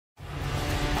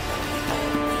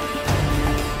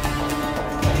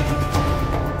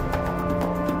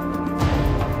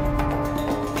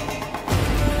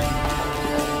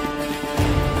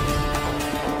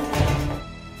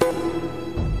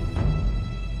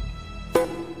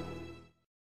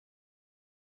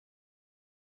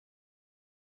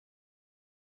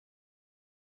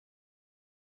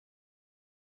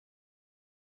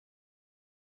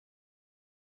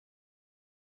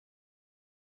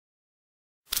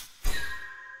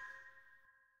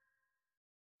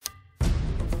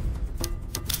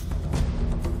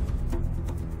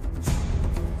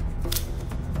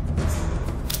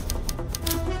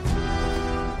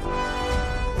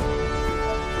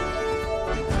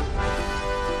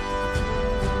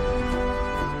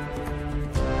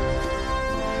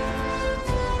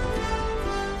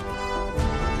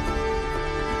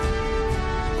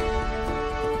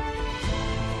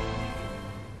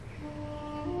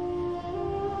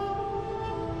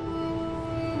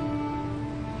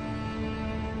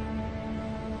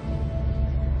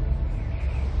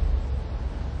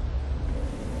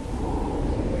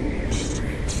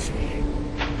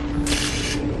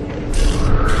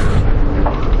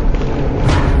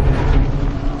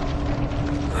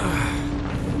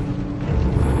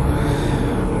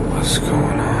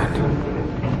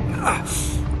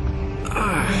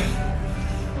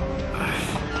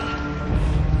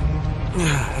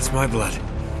my blood.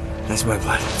 That's my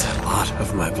blood. It's a lot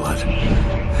of my blood.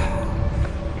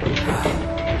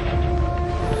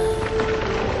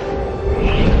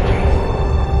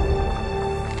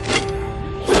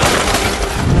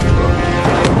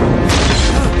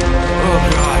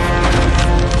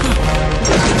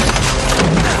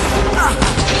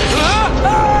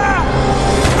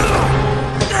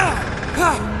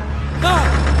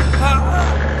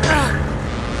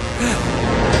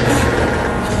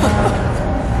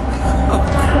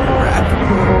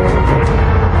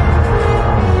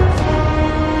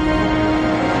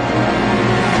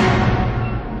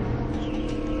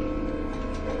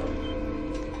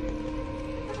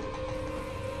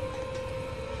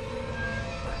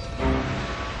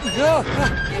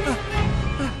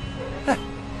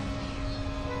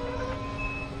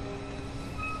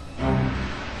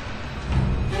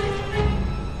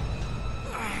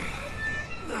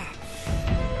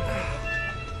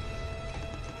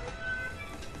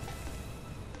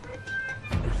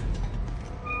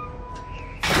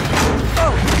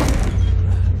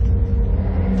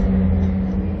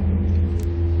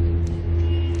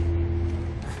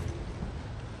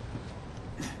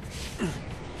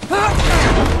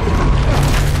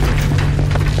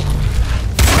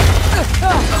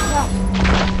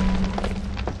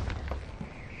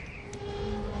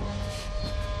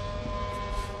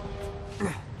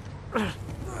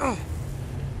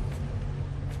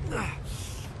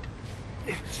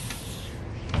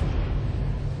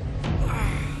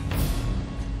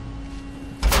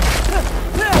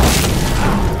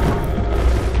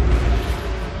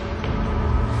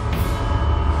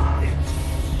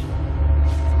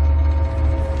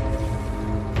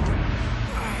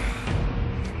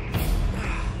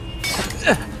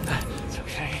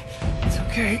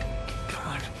 Okay, come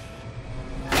on.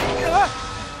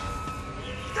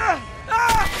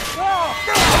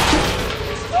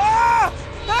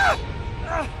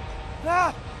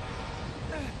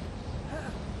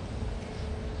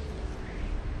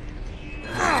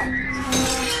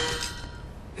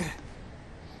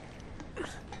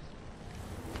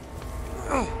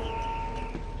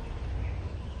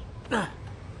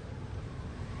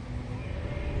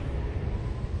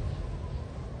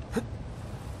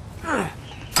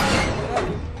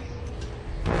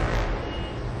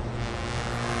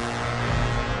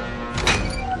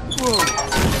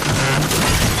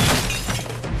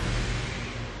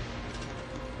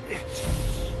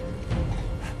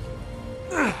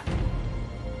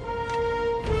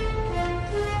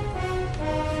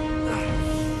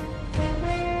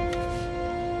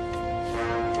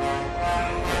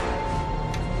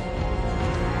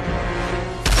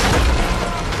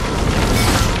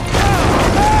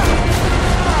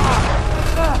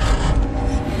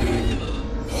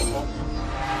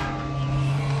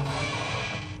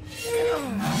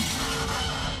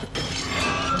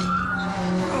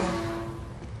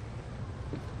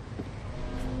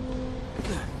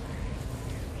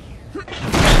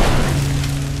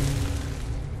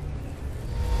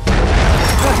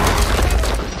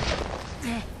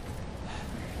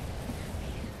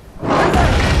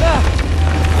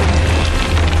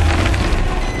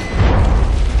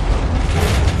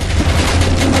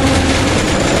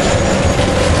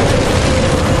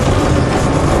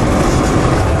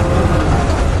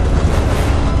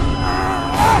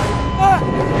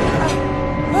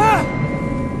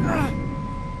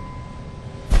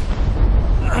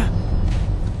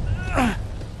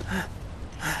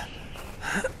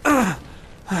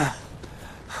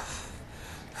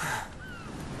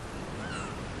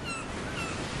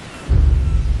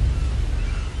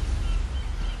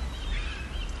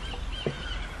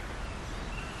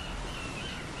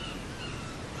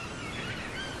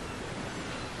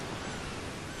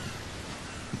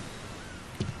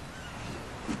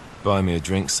 Buy me a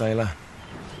drink, sailor.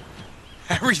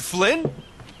 Harry Flynn?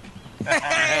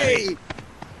 Hey!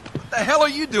 What the hell are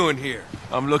you doing here?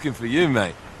 I'm looking for you,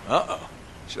 mate. Uh-oh.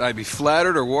 Should I be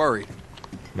flattered or worried?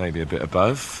 Maybe a bit of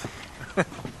both.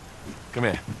 Come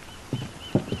here.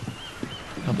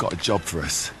 I've got a job for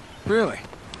us. Really?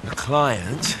 A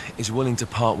client is willing to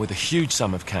part with a huge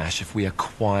sum of cash if we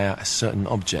acquire a certain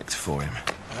object for him.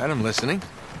 All right, I'm listening.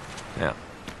 Now,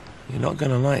 you're not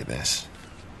gonna like this.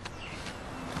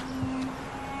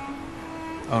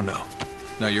 Oh, no.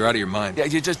 No, you're out of your mind. Yeah,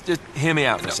 you just hear me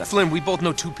out for a second. Flynn, we both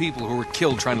know two people who were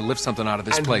killed trying to lift something out of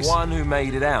this place. And one who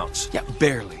made it out. Yeah,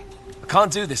 barely. I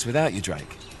can't do this without you,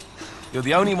 Drake. You're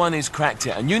the only one who's cracked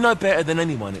it, and you know better than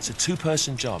anyone it's a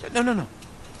two-person job. No.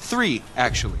 3,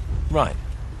 actually. Right.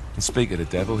 And speak of the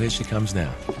devil, here she comes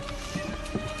now.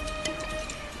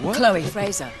 What? Chloe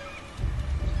Fraser.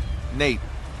 Nate.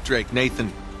 Drake.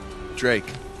 Nathan. Drake.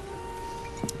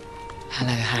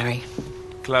 Hello, Harry.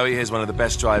 Chloe here's one of the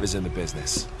best drivers in the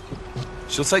business.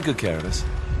 She'll take good care of us.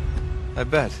 I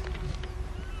bet.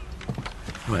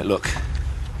 Right, look.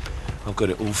 I've got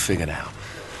it all figured out.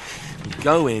 We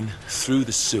go in through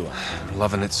the sewer.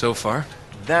 Loving it so far.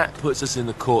 That puts us in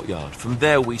the courtyard. From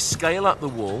there, we scale up the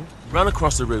wall, run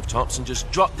across the rooftops, and just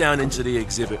drop down into the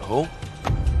exhibit hall.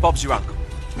 Bob's your uncle.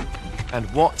 And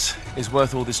what is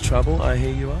worth all this trouble, I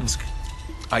hear you ask?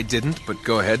 I didn't, but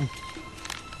go ahead.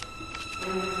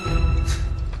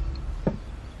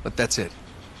 But that's it.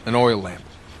 An oil lamp.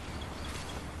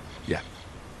 Yeah.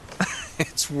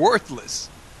 It's worthless.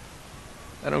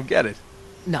 I don't get it.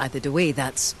 Neither do we.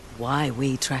 That's why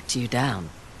we tracked you down.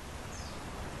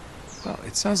 Well,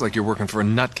 it sounds like you're working for a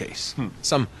nutcase.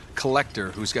 Some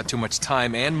collector who's got too much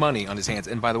time and money on his hands.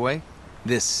 And by the way,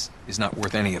 this is not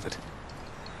worth any of it.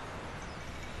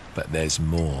 But there's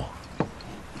more.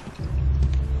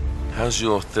 How's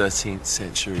your 13th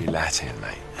century Latin,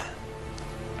 mate?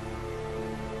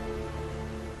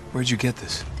 Where'd you get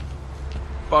this?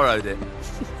 Borrowed it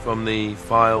from the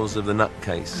files of the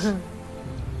nutcase.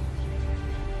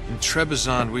 In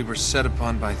Trebizond, we were set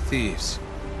upon by thieves.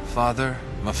 Father,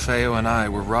 Maffeo, and I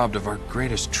were robbed of our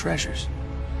greatest treasures.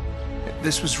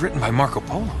 This was written by Marco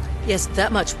Polo. Yes,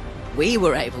 that much we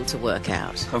were able to work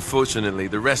out. Unfortunately,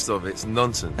 the rest of it's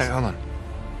nonsense. Hey, hold on.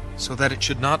 So that it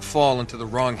should not fall into the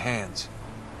wrong hands,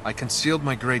 I concealed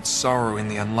my great sorrow in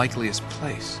the unlikeliest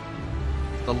place.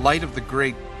 The light of the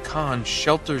great Khan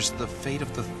shelters the fate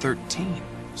of the 13.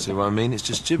 See what I mean? It's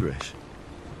just gibberish.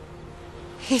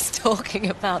 He's talking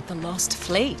about the lost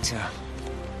fleet. Yeah.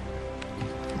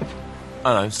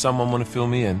 I know, someone want to fill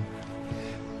me in?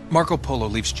 Marco Polo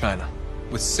leaves China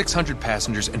with 600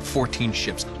 passengers and 14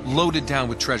 ships, loaded down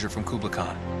with treasure from Kublai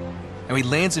Khan. And he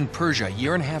lands in Persia a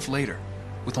year and a half later,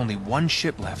 with only one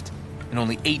ship left and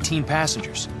only 18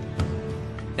 passengers.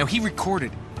 Now, he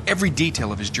recorded every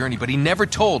detail of his journey, but he never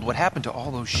told what happened to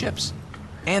all those ships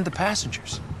and the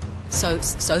passengers. So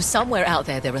somewhere out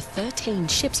there are 13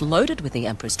 ships loaded with the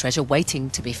Emperor's treasure waiting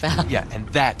to be found. Yeah, and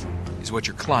that is what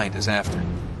your client is after.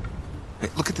 Hey,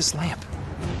 look at this lamp.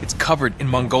 It's covered in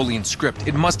Mongolian script.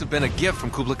 It must have been a gift from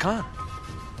Kublai Khan.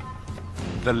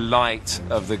 The light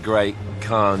of the great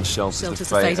Khan shelters the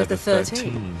fate of the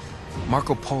 13.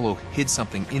 Marco Polo hid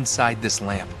something inside this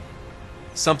lamp.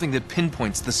 Something that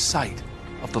pinpoints the site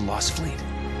of the lost fleet.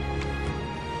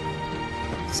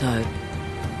 So,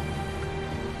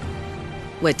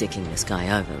 we're dicking this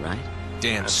guy over, right?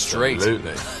 Damn straight.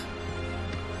 Absolutely.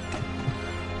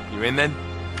 You in then?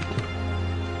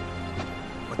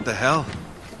 What the hell?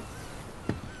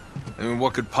 I mean,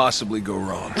 what could possibly go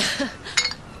wrong?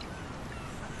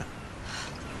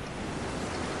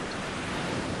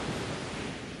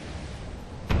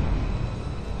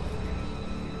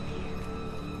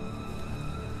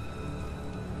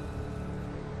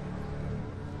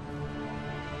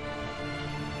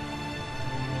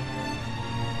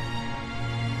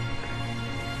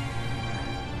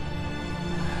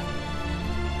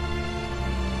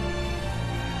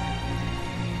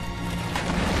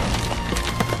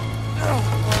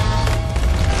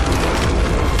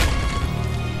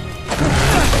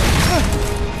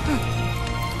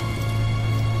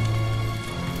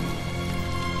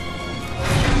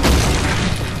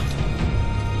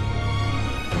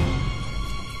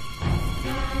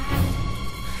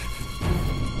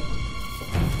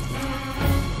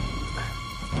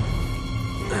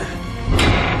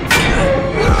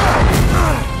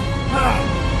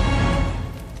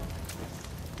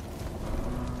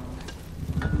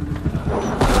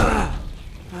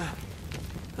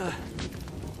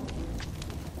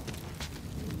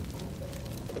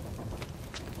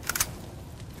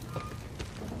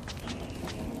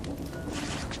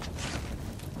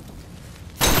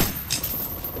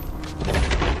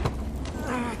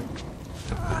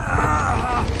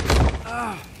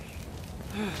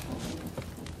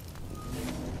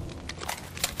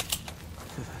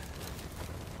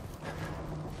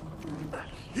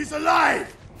 He's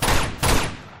alive!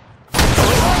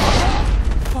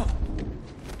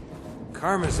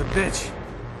 Karma's a bitch.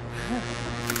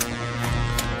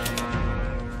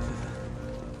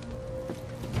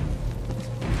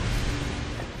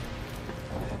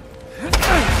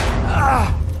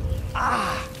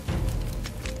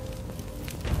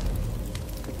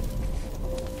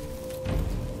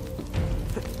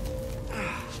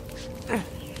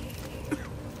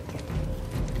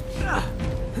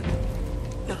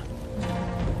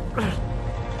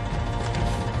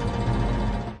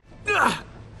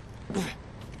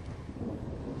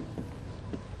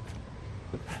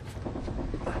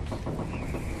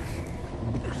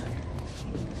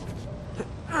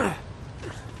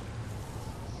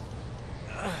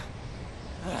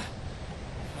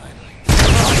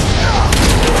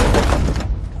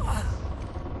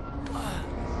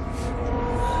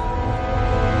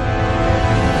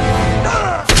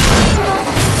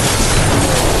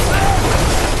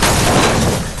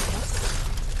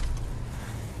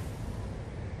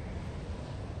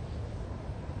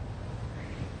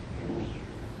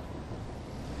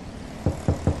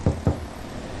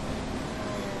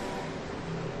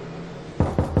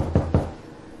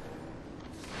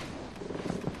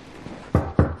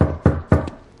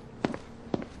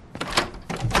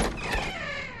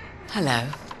 Hello.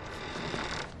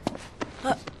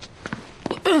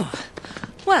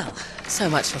 Well, so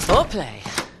much for foreplay.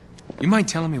 You mind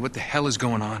telling me what the hell is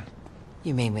going on?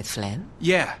 You mean with Flynn?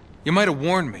 Yeah, you might have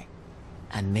warned me.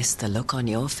 And missed the look on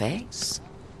your face?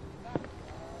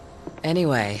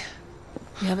 Anyway,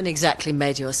 you haven't exactly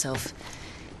made yourself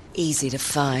easy to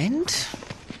find.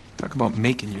 Talk about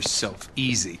making yourself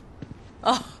easy.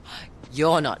 Oh,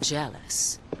 you're not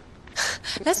jealous.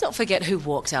 Let's not forget who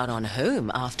walked out on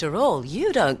whom. After all,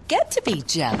 you don't get to be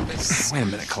jealous. Wait a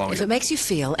minute, Chloe. If it makes you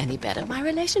feel any better, my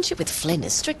relationship with Flynn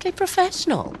is strictly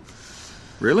professional.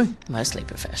 Really? Mostly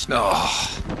professional.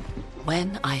 Oh.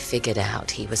 When I figured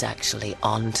out he was actually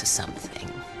on to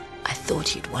something, I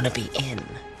thought you'd want to be in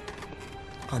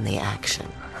on the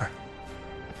action.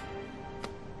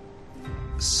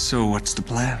 So what's the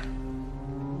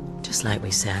plan? Just like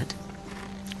we said.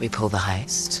 We pull the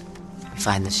heist, we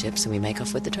find the ships, and we make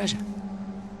off with the treasure.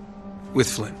 With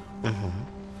Flynn? Mm-hmm.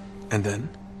 And then?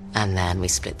 And then we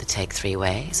split the take 3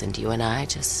 ways, and you and I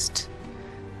just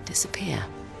disappear.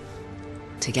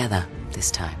 Together, this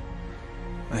time.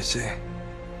 I see.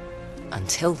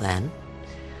 Until then,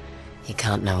 he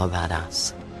can't know about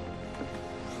us.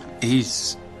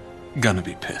 He's gonna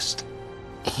be pissed.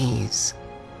 He's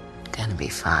gonna be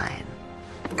fine.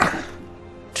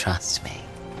 Trust me.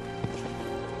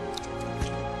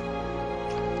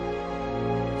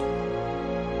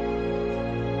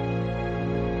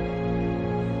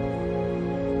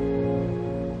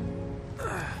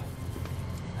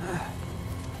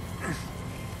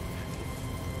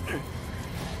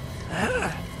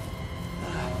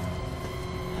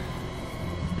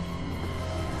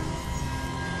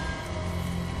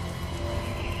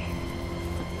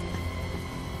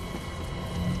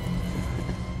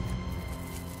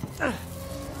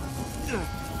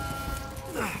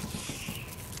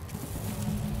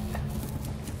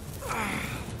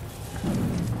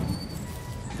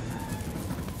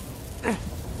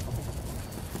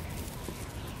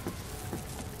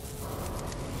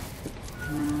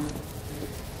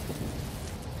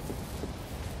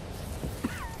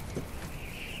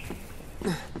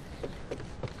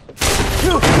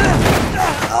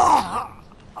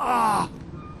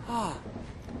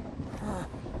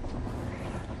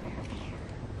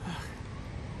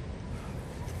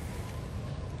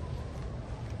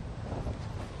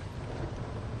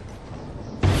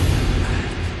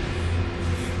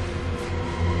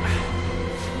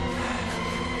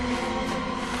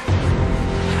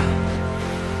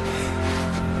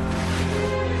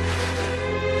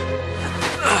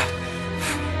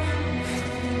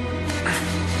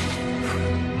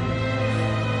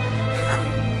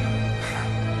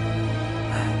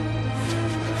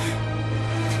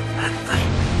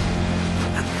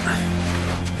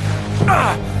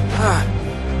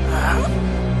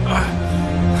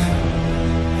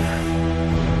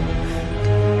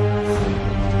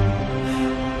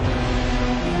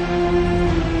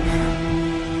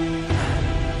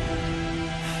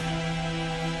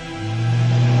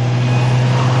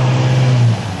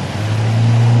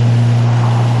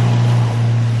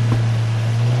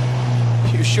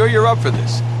 Sure you're up for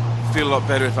this? Feel a lot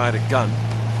better if I had a gun.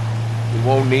 We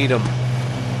won't need them.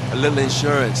 A little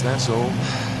insurance, that's all.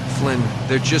 Flynn,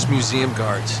 they're just museum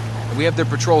guards. And we have their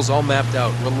patrols all mapped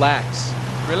out. Relax.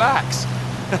 Relax.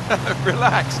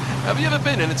 Relax. Have you ever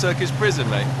been in a Turkish prison,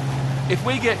 mate? If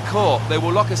we get caught, they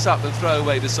will lock us up and throw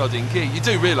away the sodding key. You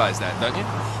do realise that, don't you?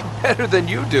 Better than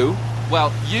you do.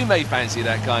 Well, you may fancy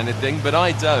that kind of thing, but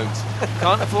I don't.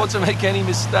 Can't afford to make any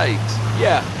mistakes.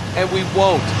 Yeah, and we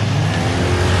won't.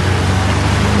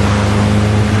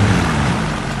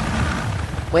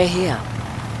 We're here.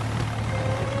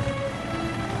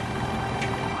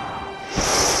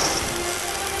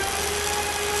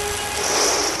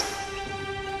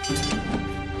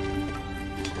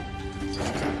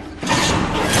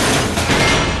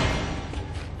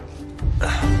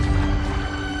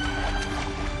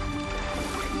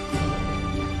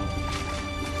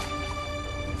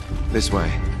 This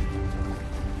way.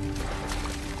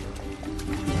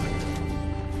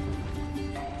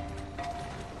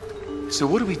 So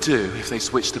what do we do if they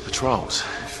switch the patrols?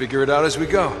 Figure it out as we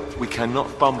go. We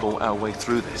cannot bumble our way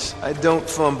through this. I don't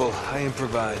fumble, I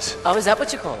improvise. Oh, is that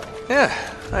what you call it? Yeah,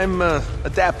 I'm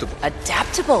adaptable.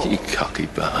 Adaptable. You cocky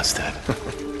bastard.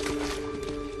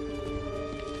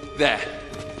 There.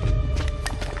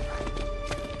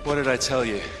 What did I tell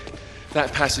you?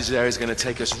 That passage there is going to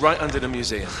take us right under the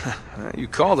museum. You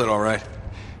called it all right.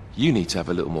 You need to have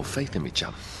a little more faith in me,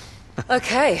 chum.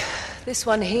 Okay, this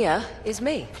one here is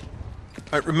me.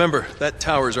 All right, remember, that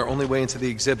tower is our only way into the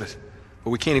exhibit. but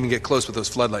we can't even get close with those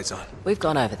floodlights on. We've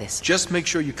gone over this. Just make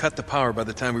sure you cut the power by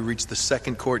the time we reach the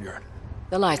second courtyard.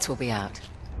 The lights will be out.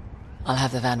 I'll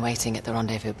have the van waiting at the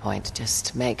rendezvous point.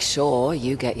 Just make sure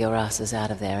you get your asses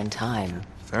out of there in time.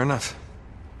 Fair enough.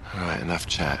 All right, enough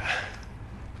chat.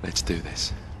 Let's do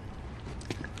this.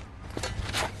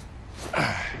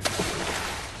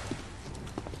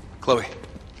 Chloe.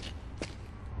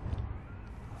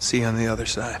 See you on the other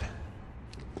side.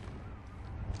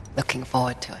 Looking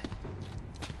forward to it.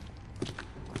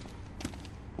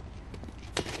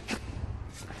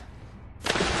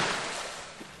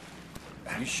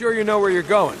 You sure you know where you're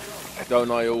going?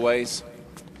 Don't I always?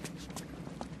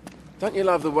 Don't you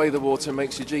love the way the water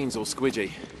makes your jeans all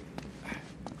squidgy?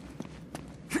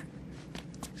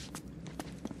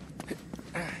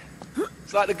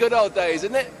 It's like the good old days,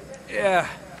 isn't it? Yeah.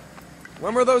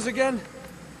 When were those again?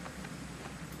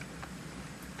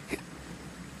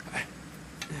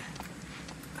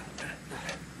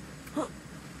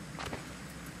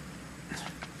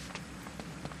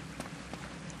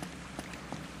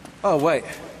 Oh, wait.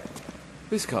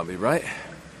 This can't be right.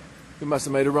 We must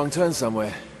have made a wrong turn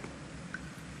somewhere.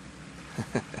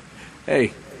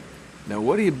 Hey, now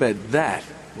what do you bet that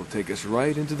will take us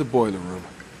right into the boiler room?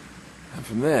 And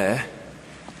from there,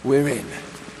 we're in.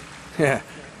 Yeah,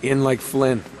 in like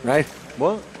Flynn, right?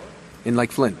 What? In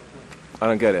like Flynn. I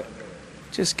don't get it.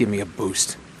 Just give me a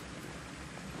boost.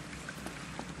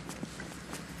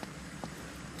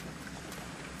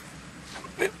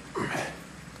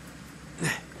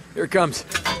 Here it comes.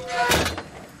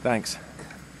 Thanks.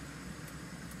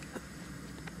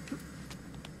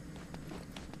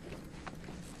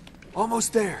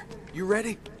 Almost there. You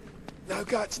ready? No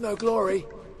guts, no glory.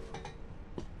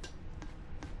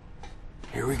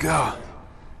 Here we go.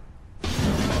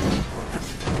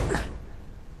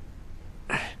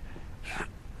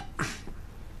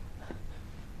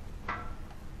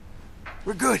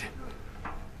 We're good.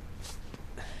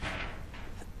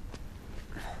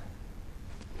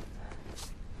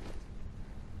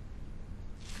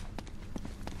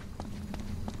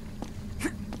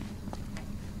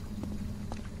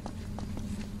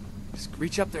 Just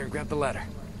reach up there and grab the ladder.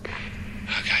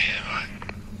 Okay, all right.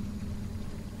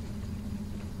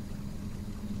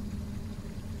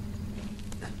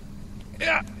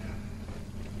 Yeah.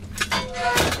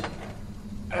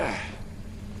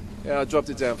 Yeah, I dropped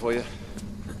it down for you.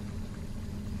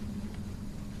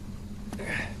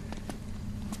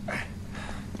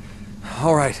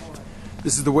 All right.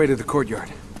 This is the way to the courtyard.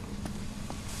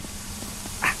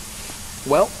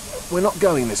 Well, we're not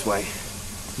going this way.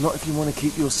 Not if you want to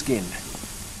keep your skin.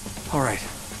 All right.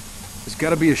 There's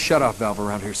got to be a shut-off valve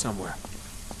around here somewhere.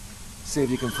 See if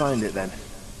you can find it then.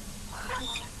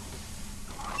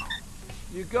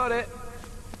 You got it.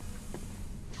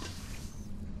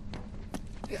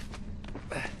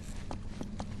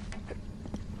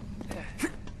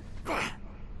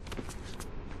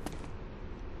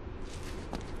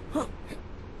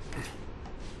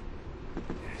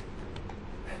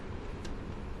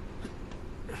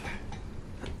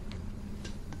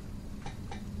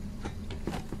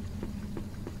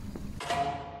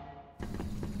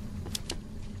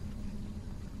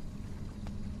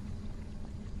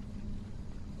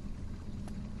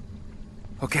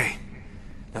 Okay.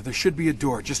 Now there should be a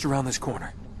door just around this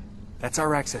corner. That's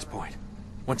our access point.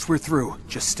 Once we're through,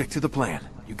 just stick to the plan.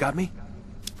 You got me?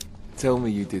 Tell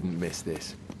me you didn't miss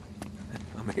this.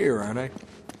 I'm here, aren't I?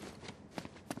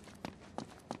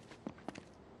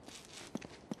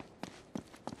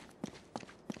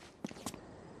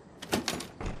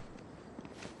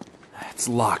 It's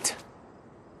locked.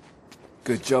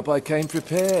 Good job I came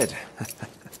prepared.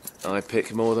 I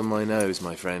pick more than my nose,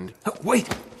 my friend. Oh, wait!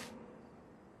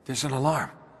 There's an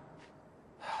alarm.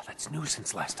 That's new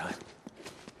since last time.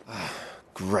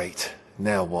 Great.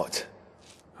 Now what?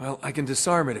 Well, I can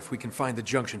disarm it if we can find the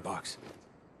junction box.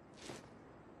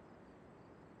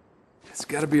 It's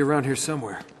gotta be around here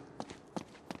somewhere.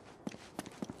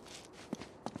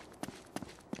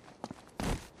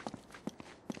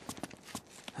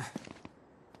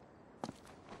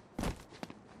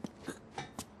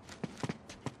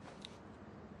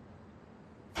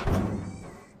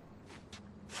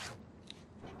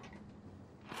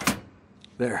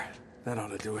 There. That ought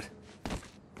to do it.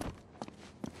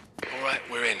 All right,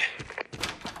 we're in.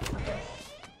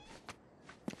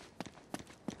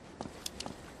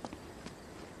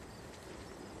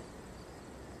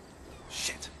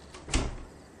 Shit.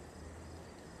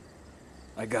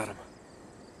 I got him.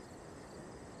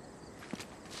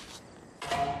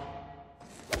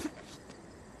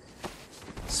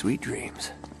 Sweet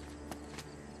dreams.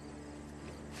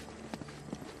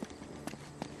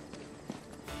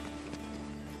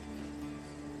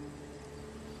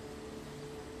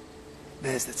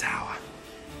 there's the tower.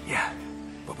 Yeah,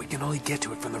 but we can only get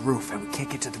to it from the roof, and we can't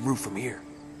get to the roof from here.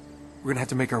 We're gonna have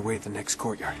to make our way to the next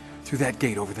courtyard, through that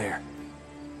gate over there.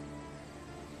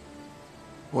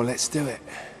 Well, let's do it.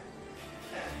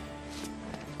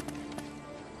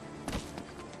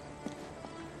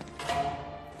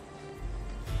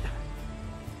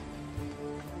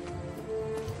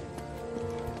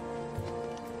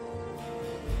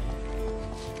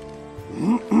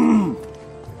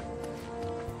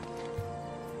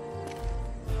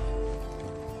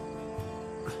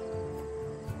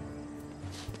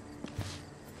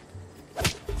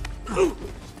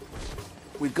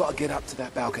 We've got to get up to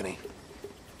that balcony.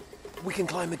 We can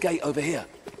climb the gate over here.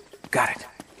 Got it.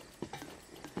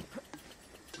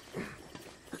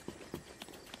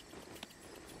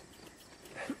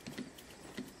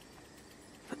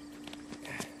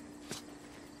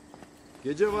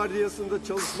 Gece vardiyasında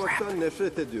çalışmaktan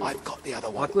nefret ediyorum. I've got the other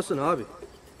one. Haklısın abi.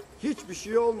 Hiçbir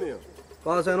şey olmuyor.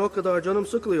 Bazen o kadar canım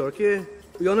sıkılıyor ki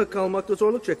uyanık kalmakta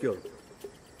zorluk çekiyorum.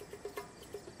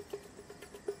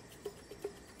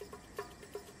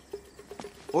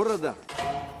 Orada.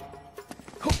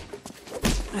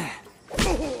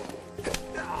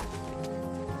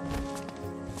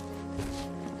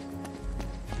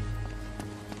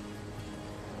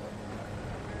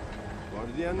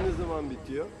 Vardiyan ne zaman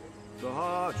bitiyor?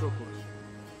 Daha çok var.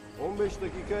 15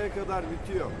 dakikaya kadar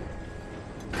bitiyor.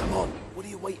 Come on, what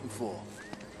are you waiting for?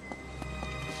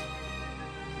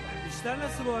 İşler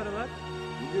nasıl bu aralar?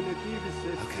 Bugün epey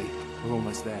bir ses. Okay, we're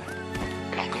almost there.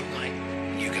 I'll go right.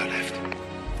 You go left.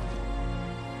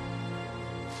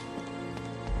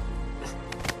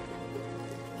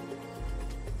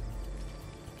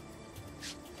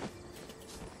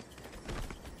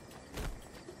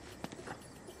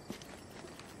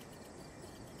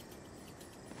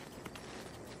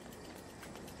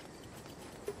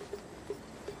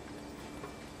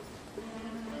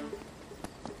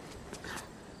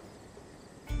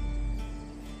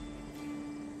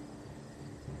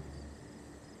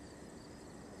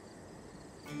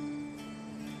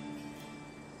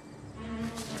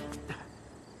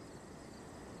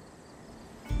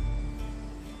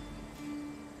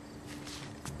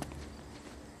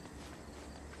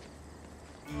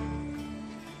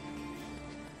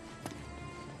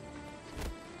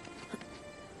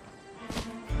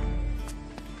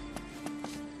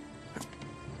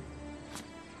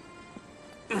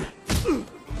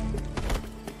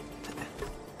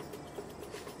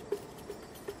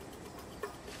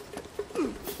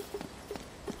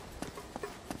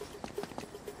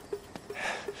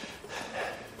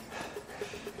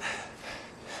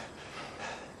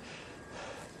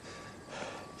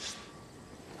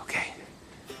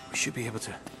 Should be able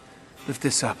to lift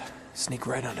this up, sneak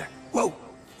right under. Whoa!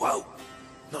 Whoa!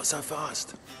 Not so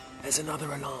fast. There's another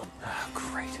alarm. Oh,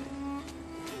 great.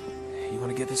 You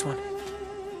want to get this one?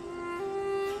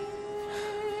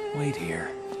 Wait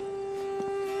here.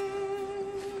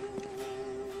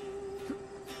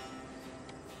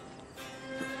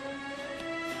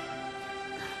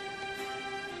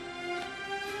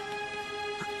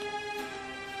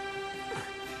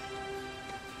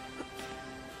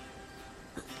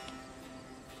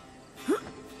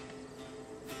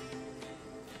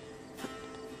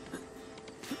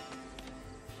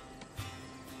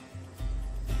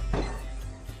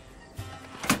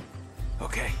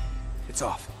 Okay, it's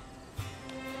off.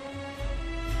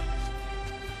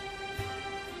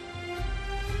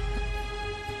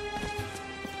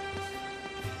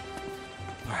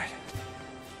 All right.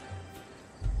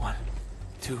 1,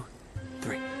 2,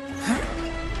 3. All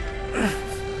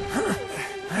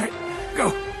right,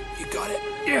 go. You got it?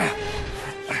 Yeah.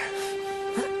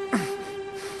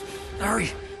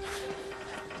 Hurry.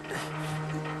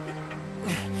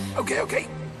 Okay.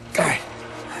 All right.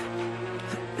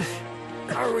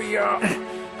 Hurry up.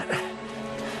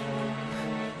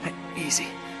 Easy.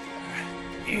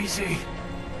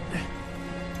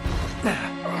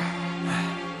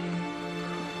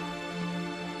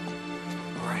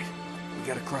 All right, we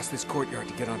gotta cross this courtyard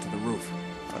to get onto the roof.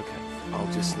 Okay,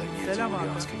 I'll just let you do Selam the abi.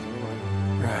 asking, all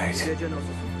right? Right. Gece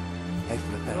nasılsın? Thanks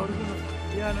for the bell. Yorgunum.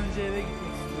 Bir an önce eve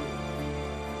gitmek istiyorum.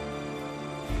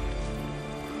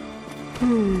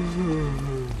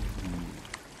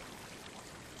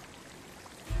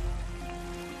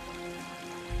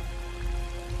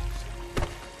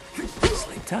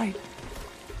 Sleep tight.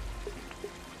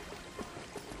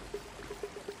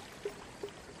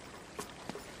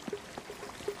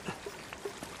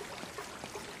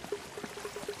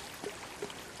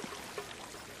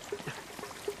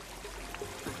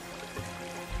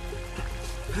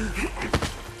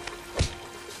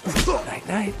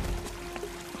 Night.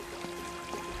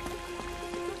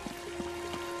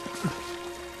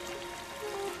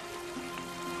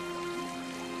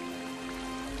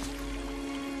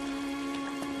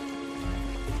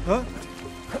 Ha?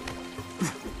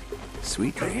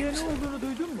 Sweet Niye dreams. ne olduğunu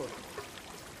duydun mu?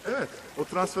 Evet, o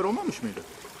transfer olmamış mıydı?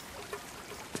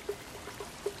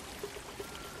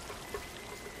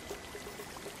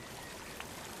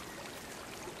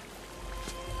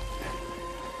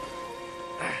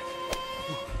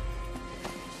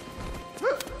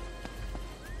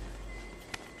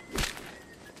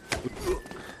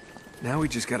 Now we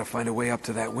just gotta find a way up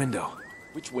to that window.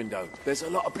 Which window? There's a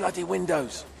lot of bloody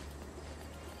windows.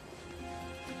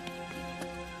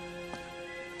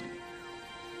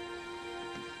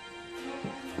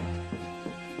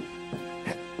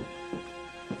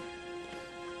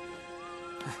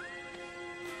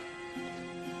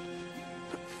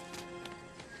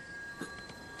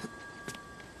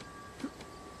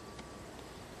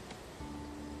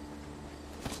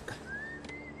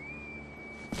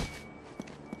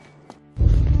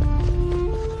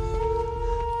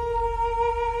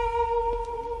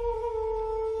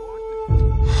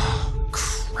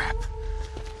 Crap.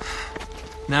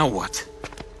 Now what?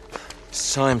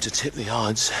 It's time to tip the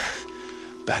odds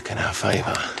back in our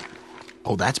favor.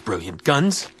 Oh, that's brilliant.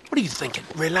 Guns? What are you thinking?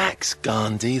 Relax,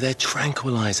 Gandhi. They're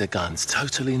tranquilizer guns,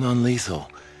 totally non-lethal.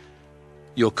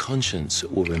 Your conscience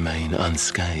will remain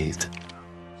unscathed.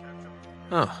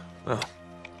 Oh, well,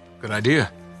 good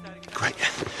idea. Great.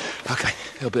 Okay,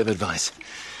 a little bit of advice.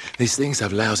 These things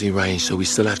have lousy range, so we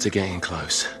still have to get in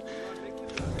close.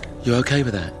 You okay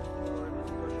with that?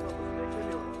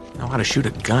 Know how to shoot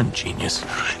a gun, genius.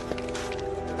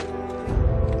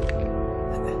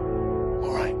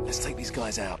 All right, let's take these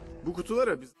guys out. Bu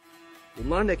kutulara biz...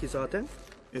 Bunlar ne ki zaten?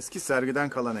 Eski sergiden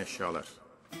kalan eşyalar.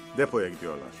 Depoya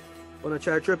gidiyorlar. Bana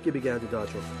çer çöp gibi geldi daha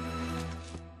çok.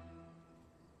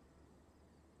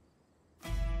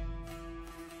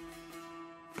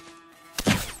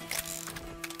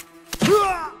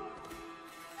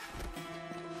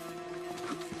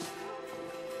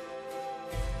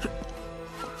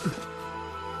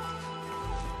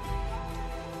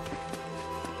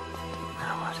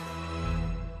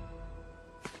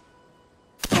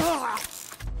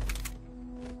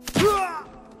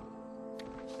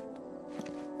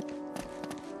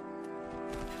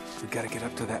 We gotta get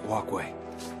up to that walkway.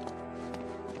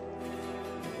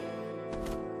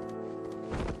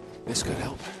 This could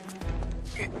help.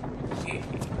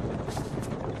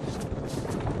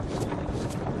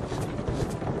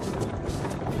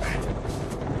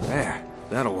 There,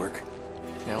 that'll work.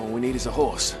 Now all we need is a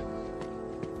horse.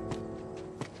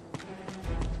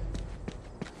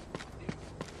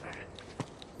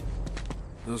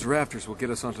 Those rafters will get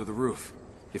us onto the roof,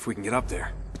 if we can get up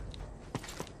there.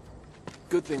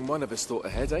 Good thing one of us thought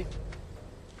ahead, eh?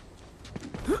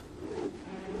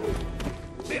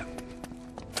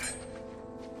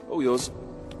 All yours.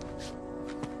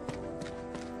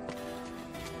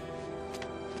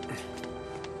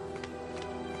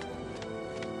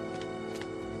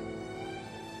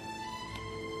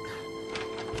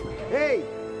 Hey!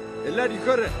 Eller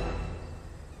yukarı.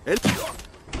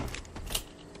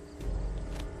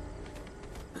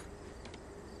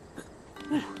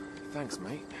 Thanks,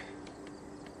 mate.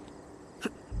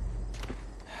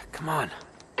 Come on.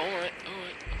 All right,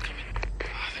 I'm coming.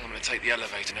 I think I'm gonna take the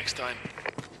elevator next time.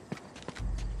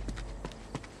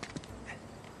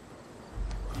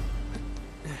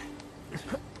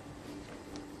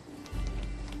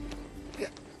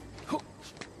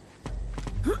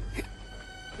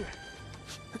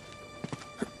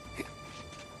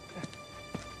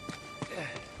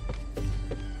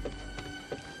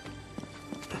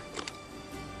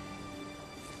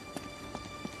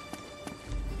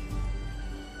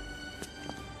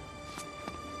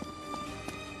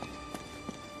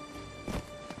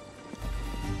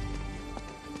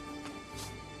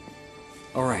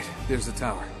 All right, there's the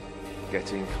tower.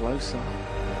 Getting closer.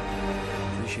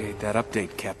 Appreciate that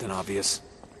update, Captain Obvious.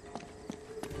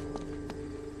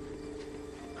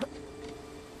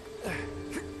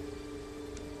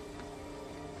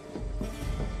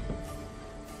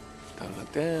 Don't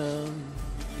look down.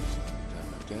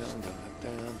 Don't look down, don't look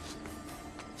down.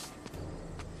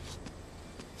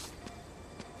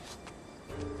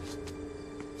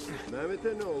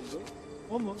 Mehmet'e ne oldu?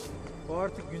 O mu? O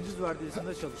artık gündüz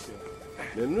vardiyasında çalışıyor.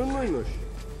 Memnun muymuş?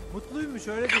 Mutluymuş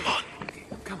öyle değil.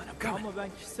 I'm coming. Ama ben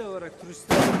kişisel olarak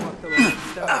turistler olmakta bakmak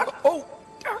istemem.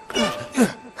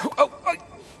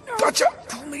 Gotcha!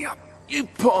 Pull me up. You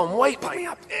put on weight, pull me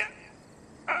up.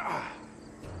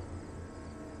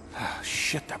 Oh,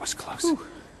 shit, that was close.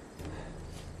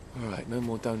 All right, no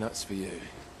more donuts for you.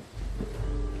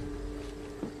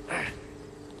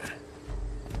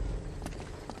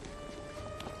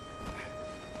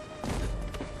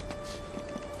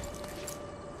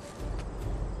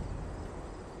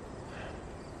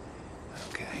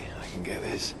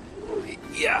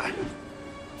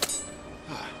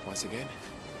 lights again.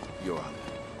 You're up.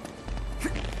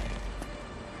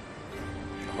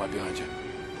 I'm right behind you.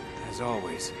 As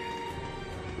always.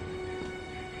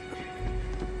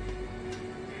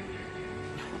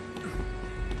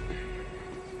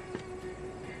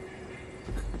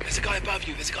 There's a guy above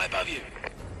you. There's a guy above you.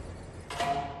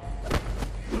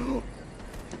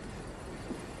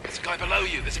 There's a guy below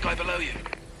you. There's a guy below you.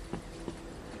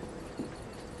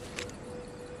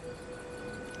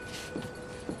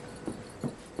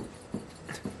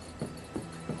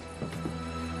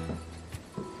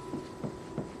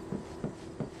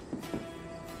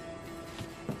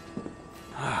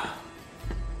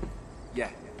 Yeah,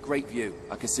 great view.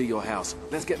 I can see your house.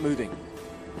 Let's get moving.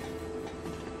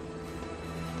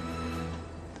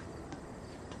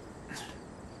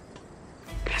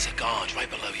 There's a guard right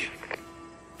below you.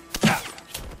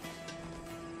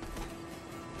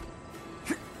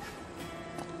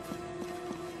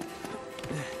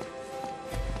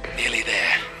 Nearly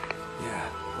there. Yeah,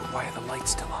 but why are the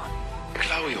lights still on?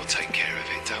 Chloe will take care of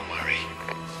it, don't worry.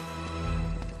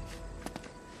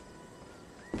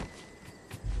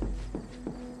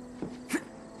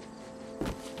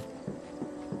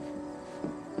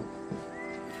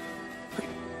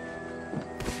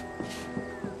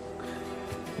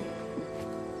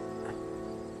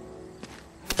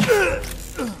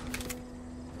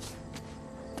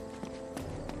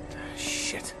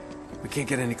 Shit. We can't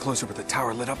get any closer with the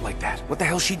tower lit up like that. What the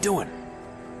hell's she doing?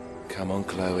 Come on,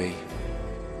 Chloe.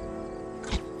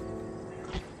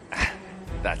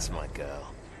 That's my girl.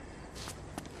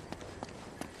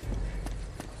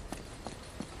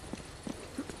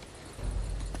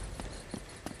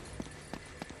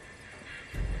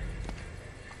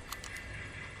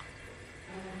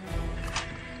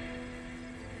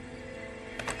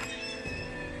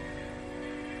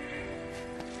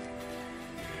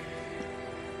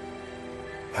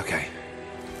 Okay.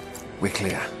 We're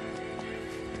clear.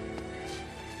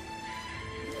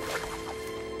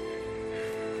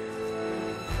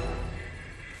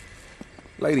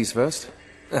 Ladies first.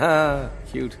 Ah,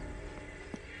 cute.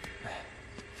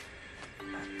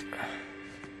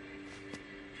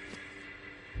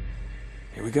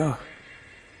 Here we go.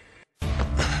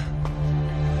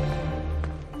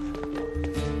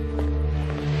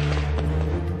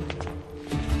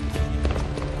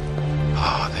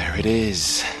 Oh, there it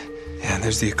is. Yeah, and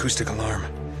there's the acoustic alarm.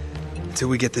 Until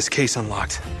we get this case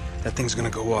unlocked, that thing's gonna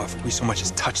go off if we so much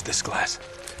as touch this glass.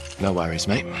 No worries,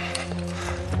 mate.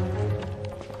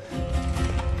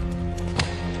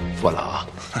 Voila.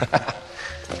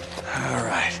 All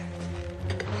right.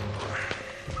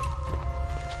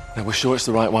 Now, we're sure it's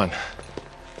the right one.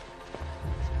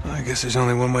 Well, I guess there's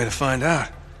only one way to find out.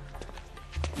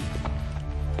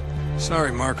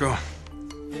 Sorry, Marco.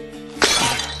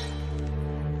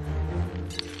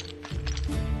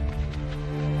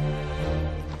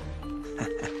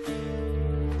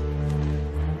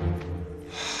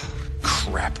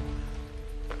 Crap.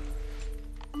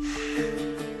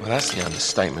 Well, that's the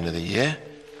understatement of the year.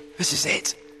 This is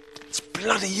it. It's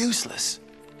bloody useless.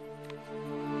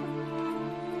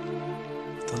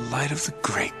 The light of the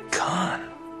Great Khan.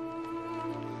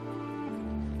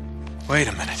 Wait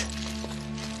a minute.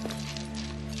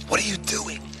 What are you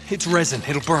doing? It's resin.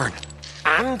 It'll burn.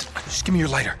 And? Just give me your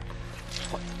lighter.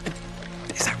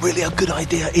 Is that really a good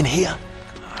idea in here?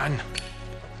 Come on.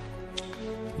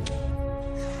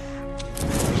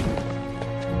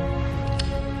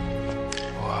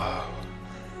 Whoa.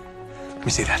 Let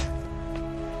me see that.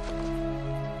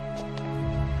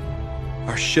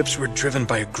 Our ships were driven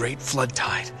by a great flood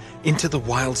tide into the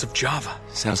wilds of Java.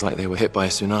 Sounds like they were hit by a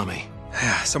tsunami.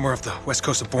 Yeah, somewhere off the west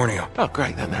coast of Borneo. Oh,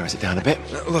 great. That narrows it down a bit.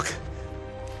 Look,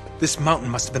 this mountain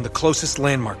must have been the closest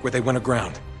landmark where they went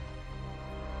aground.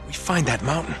 We find that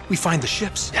mountain, we find the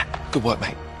ships. Yeah, good work,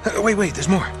 mate. Wait, there's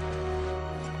more.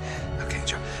 Okay,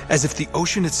 Joe. As if the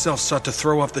ocean itself sought to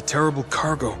throw off the terrible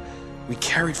cargo we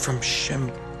carried from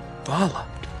Shambhala.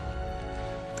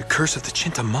 The curse of the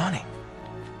Chintamani.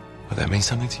 Would that mean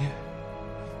something to you?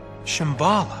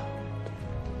 Shambhala.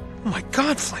 Oh my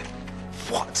God, Flynn.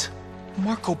 What?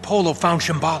 Marco Polo found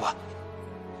Shambhala.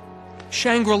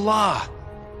 Shangri-La.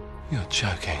 You're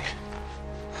joking.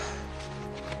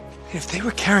 If they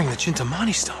were carrying the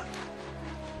Chintamani stone,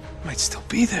 it might still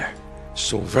be there.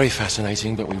 It's all very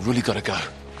fascinating, but we really gotta go.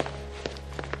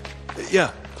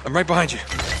 Yeah, I'm right behind you.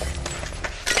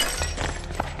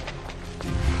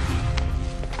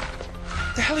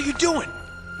 What the hell are you doing?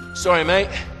 Sorry, mate.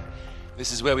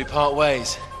 This is where we part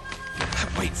ways.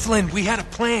 Wait, Flynn, we had a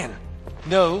plan.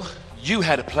 No, you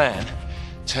had a plan.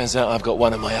 Turns out I've got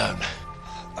one of my own.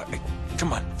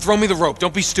 Come on, throw me the rope.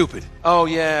 Don't be stupid. Oh,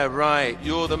 yeah, right.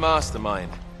 You're the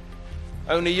mastermind.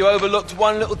 Only you overlooked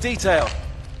one little detail.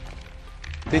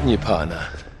 Didn't you, partner?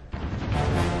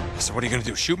 So what are you gonna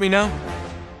do, shoot me now?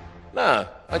 No,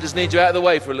 I just need you out of the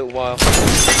way for a little while.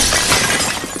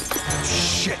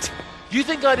 Shit! You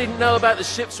think I didn't know about the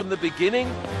ships from the beginning?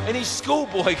 Any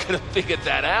schoolboy could have figured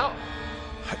that out.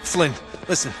 Flynn,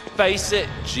 listen. Face it,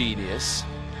 genius.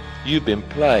 You've been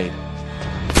played.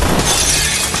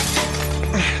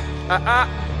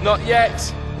 Not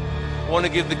yet. Want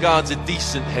to give the guards a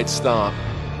decent head start.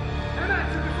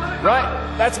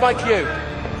 Right, that's my cue.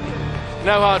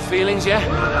 No hard feelings, yeah?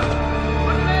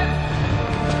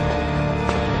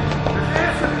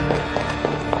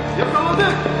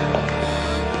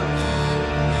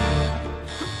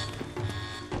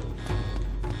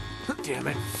 Damn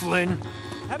it, Flynn.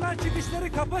 Hemen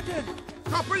çıkışları kapatın.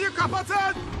 Kapıyı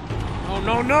kapatın! Oh,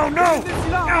 no, no, no!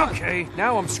 Okay,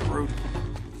 now I'm screwed.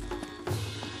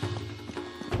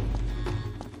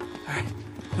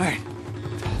 All right.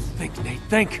 Think, Nate,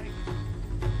 think.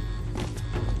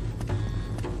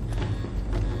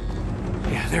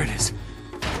 Yeah, there it is.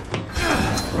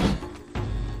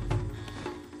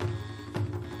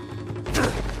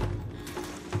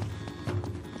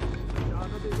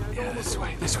 Yeah, this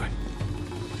way, this way.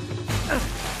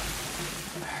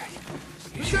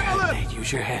 Use your head, Nate,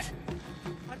 use your head.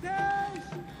 Ateş!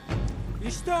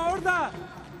 İşte orada.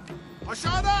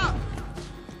 Aşağıda!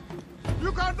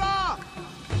 Yukarıda!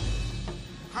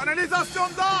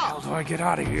 Kanalizasyonda! How do I get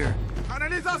out of here?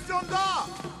 Kanalizasyonda!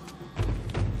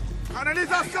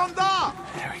 Kanalizasyonda!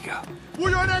 There we go. Bu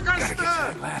yöne Gotta get to kaçtı!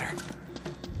 that ladder.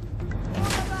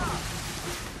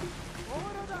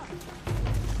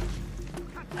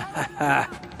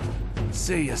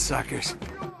 See ya, suckers.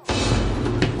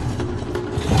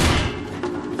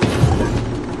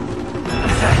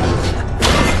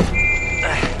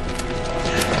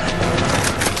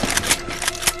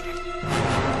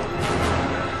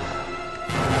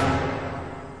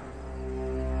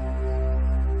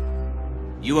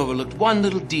 You overlooked one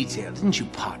little detail, didn't you,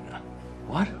 partner?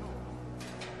 What?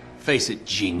 Face it,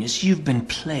 genius, you've been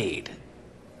played.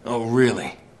 Oh,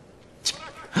 really?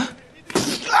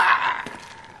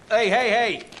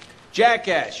 Hey!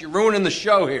 Jackass, you're ruining the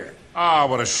show here. Ah,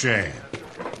 what a shame.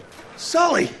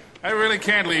 Sully! I really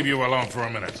can't leave you alone for a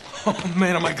minute. Oh,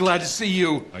 man, am I glad to see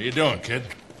you. How you doing, kid?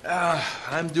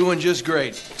 I'm doing just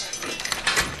great.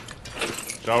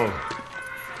 So,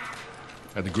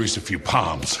 had to grease a few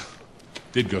palms.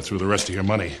 Did go through the rest of your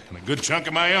money, and a good chunk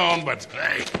of my own, but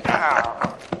hey.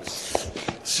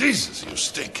 Jesus, you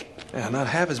stink. Yeah, not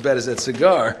half as bad as that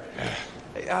cigar.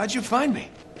 Hey, how'd you find me?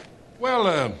 Well,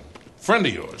 a friend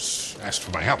of yours asked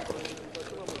for my help.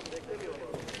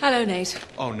 Hello, Nate.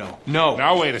 Oh, no. No.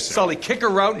 Now, wait a second. Sully, kick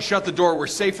her out and shut the door. We're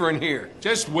safer in here.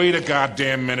 Just wait a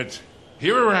goddamn minute.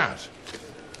 Hear her out.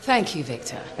 Thank you,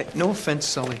 Victor. Hey, no offense,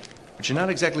 Sully, but you're not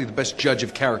exactly the best judge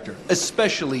of character,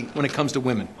 especially when it comes to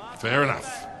women. Fair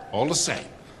enough. All the same.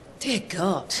 Dear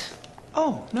God.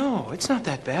 Oh, no, it's not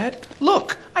that bad.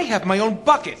 Look, I have my own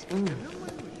bucket.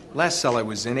 Last cell I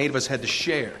was in, 8 of us had to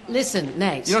share. Listen,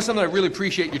 Nate. You know something, I really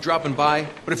appreciate you dropping by,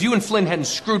 but if you and Flynn hadn't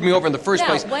screwed me over in the first Now,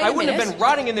 place, wait a I wouldn't have minute. been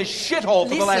rotting in this shithole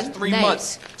for the last Listen, 3 Nate.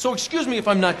 months. So excuse me if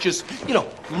I'm not just,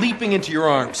 leaping into your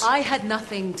arms. I had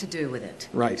nothing to do with it.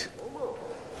 Right.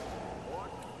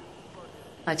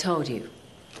 I told you.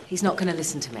 He's not going to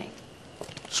listen to me.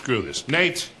 Screw this.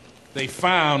 Nate, they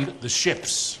found the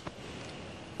ships.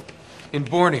 In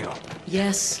Borneo.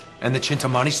 Yes. And the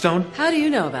Chintamani stone? How do you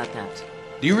know about that?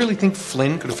 Do you really think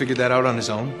Flynn could have figured that out on his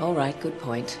own? All right, good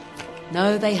point.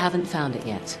 No, they haven't found it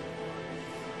yet.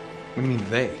 What do you mean,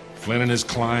 they? Flynn and his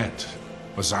client,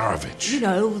 Lazarovich. You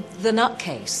know, the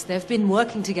nutcase. They've been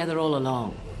working together all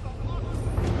along.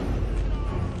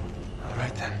 All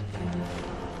right, then.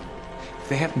 If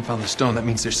they haven't found the stone, that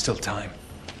means there's still time.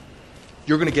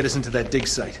 You're gonna get us into that dig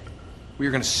site. We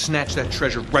are gonna snatch that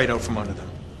treasure right out from under them.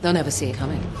 They'll never see it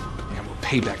coming. Yeah, well,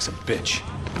 payback's a bitch.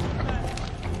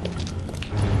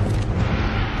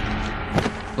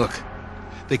 Look,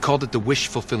 they called it the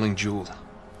wish-fulfilling jewel.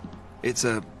 It's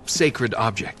a sacred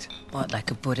object. What, like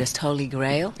a Buddhist holy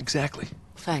grail? Exactly.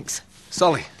 Thanks.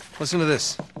 Sully, listen to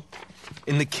this.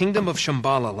 In the kingdom of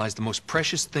Shambhala lies the most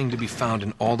precious thing to be found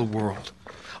in all the world.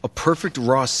 A perfect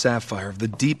raw sapphire of the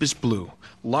deepest blue,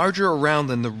 larger around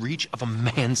than the reach of a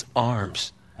man's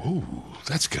arms. Ooh,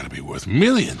 that's gotta be worth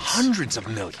millions. Hundreds of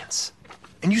millions.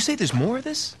 And you say there's more of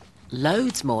this?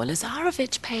 Loads more.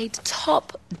 Lazarovich paid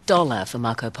top dollar for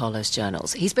Marco Polo's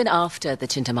journals. He's been after the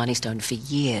Chintamani stone for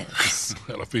years.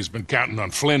 Well, if he's been counting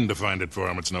on Flynn to find it for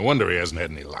him, it's no wonder he hasn't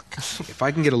had any luck. If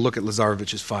I can get a look at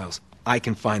Lazarovich's files, I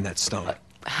can find that stone.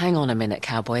 Hang on a minute,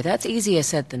 cowboy. That's easier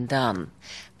said than done.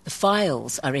 The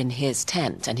files are in his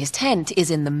tent, and his tent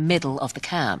is in the middle of the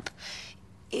camp.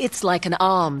 It's like an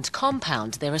armed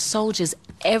compound. There are soldiers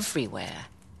everywhere.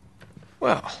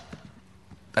 Well,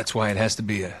 that's why it has to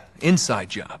be an inside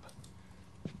job.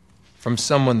 From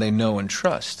someone they know and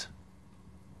trust.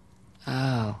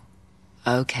 Oh.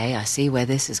 Okay, I see where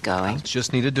this is going.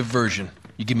 Just need a diversion.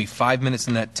 You give me 5 minutes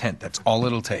in that tent, that's all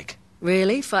it'll take.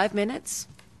 Really? 5 minutes?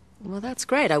 Well, that's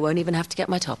great. I won't even have to get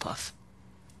my top off.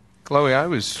 Chloe, I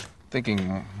was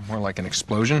thinking more like an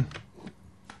explosion.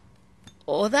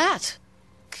 Or that.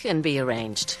 Can be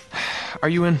arranged. Are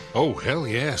you in? Oh, hell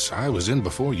yes. I was in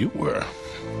before you were.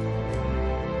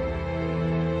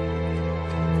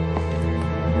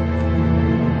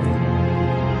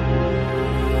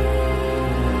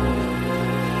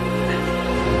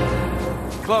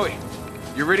 Chloe,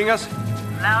 you reading us?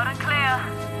 Loud and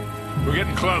clear. We're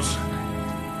getting close.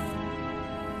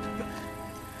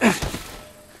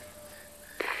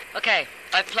 Okay,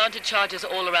 I've planted charges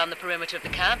all around the perimeter of the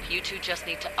camp. You two just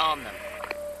need to arm them.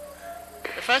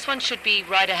 The first one should be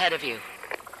right ahead of you.